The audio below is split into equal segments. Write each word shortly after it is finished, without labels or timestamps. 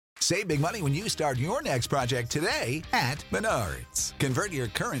Save big money when you start your next project today at Menards. Convert your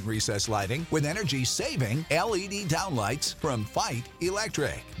current recessed lighting with energy-saving LED downlights from Fight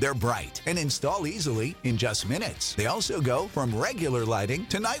Electric. They're bright and install easily in just minutes. They also go from regular lighting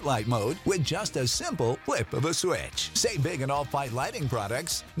to nightlight mode with just a simple flip of a switch. Save big on all Fight lighting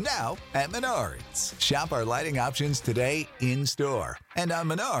products now at Menards. Shop our lighting options today in-store and on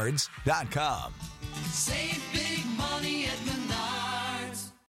Menards.com. Save big money at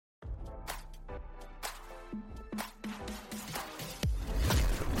Menards.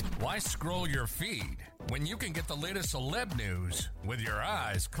 Why scroll your feed when you can get the latest celeb news with your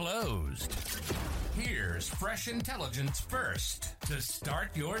eyes closed? Here's fresh intelligence first to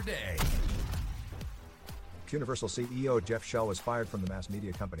start your day. Universal CEO Jeff Shell was fired from the mass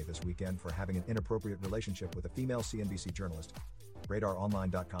media company this weekend for having an inappropriate relationship with a female CNBC journalist,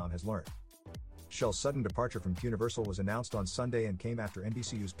 RadarOnline.com has learned. Shell's sudden departure from Universal was announced on Sunday and came after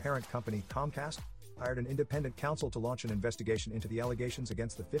NBCU's parent company, Comcast, hired an independent counsel to launch an investigation into the allegations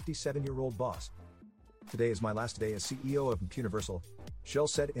against the 57-year-old boss. "Today is my last day as CEO of Universal," Shell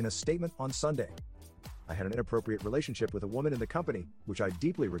said in a statement on Sunday. "I had an inappropriate relationship with a woman in the company, which I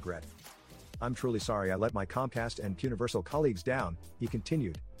deeply regret. I'm truly sorry I let my Comcast and Universal colleagues down," he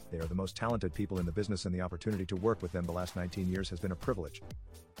continued. "They are the most talented people in the business and the opportunity to work with them the last 19 years has been a privilege."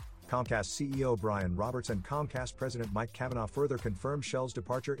 Comcast CEO Brian Roberts and Comcast President Mike Cavanaugh further confirmed Shell's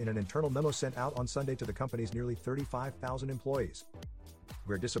departure in an internal memo sent out on Sunday to the company's nearly 35,000 employees.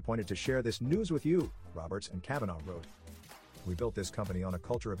 "We're disappointed to share this news with you," Roberts and Cavanaugh wrote. "We built this company on a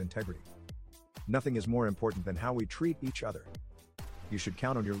culture of integrity. Nothing is more important than how we treat each other. You should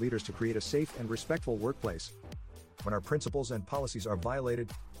count on your leaders to create a safe and respectful workplace. When our principles and policies are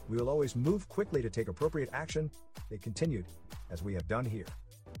violated, we will always move quickly to take appropriate action," they continued, "as we have done here."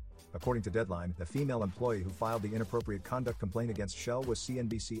 According to Deadline, the female employee who filed the inappropriate conduct complaint against Shell was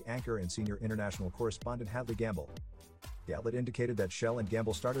CNBC anchor and senior international correspondent Hadley Gamble. The outlet indicated that Shell and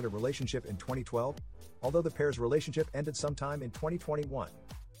Gamble started a relationship in 2012, although the pair's relationship ended sometime in 2021.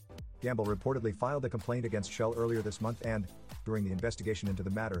 Gamble reportedly filed a complaint against Shell earlier this month and, during the investigation into the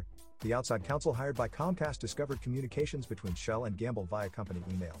matter, the outside counsel hired by Comcast discovered communications between Shell and Gamble via company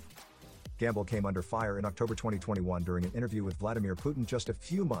email. Gamble came under fire in October 2021 during an interview with Vladimir Putin just a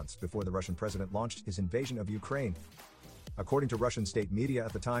few months before the Russian president launched his invasion of Ukraine. According to Russian state media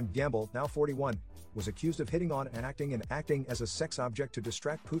at the time, Gamble, now 41, was accused of hitting on and acting as a sex object to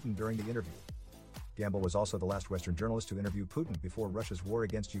distract Putin during the interview. Gamble was also the last Western journalist to interview Putin before Russia's war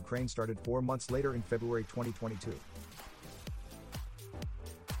against Ukraine started 4 months later in February 2022.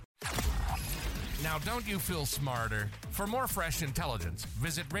 Now, don't you feel smarter? For more fresh intelligence,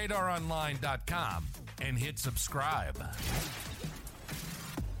 visit RadarOnline.com and hit subscribe.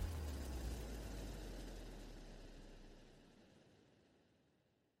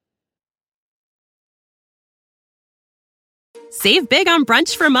 Save big on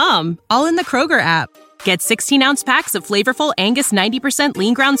brunch for mom, all in the Kroger app. Get 16-ounce packs of flavorful Angus 90%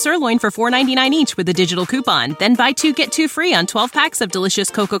 lean ground sirloin for $4.99 each with a digital coupon. Then buy 2, get 2 free on 12 packs of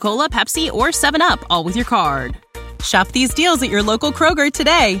delicious Coca-Cola, Pepsi, or 7-Up, all with your card. Shop these deals at your local Kroger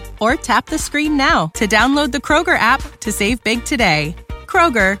today, or tap the screen now to download the Kroger app to save big today.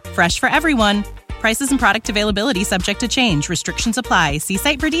 Kroger, fresh for everyone. Prices and product availability subject to change. Restrictions apply. See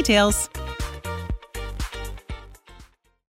site for details.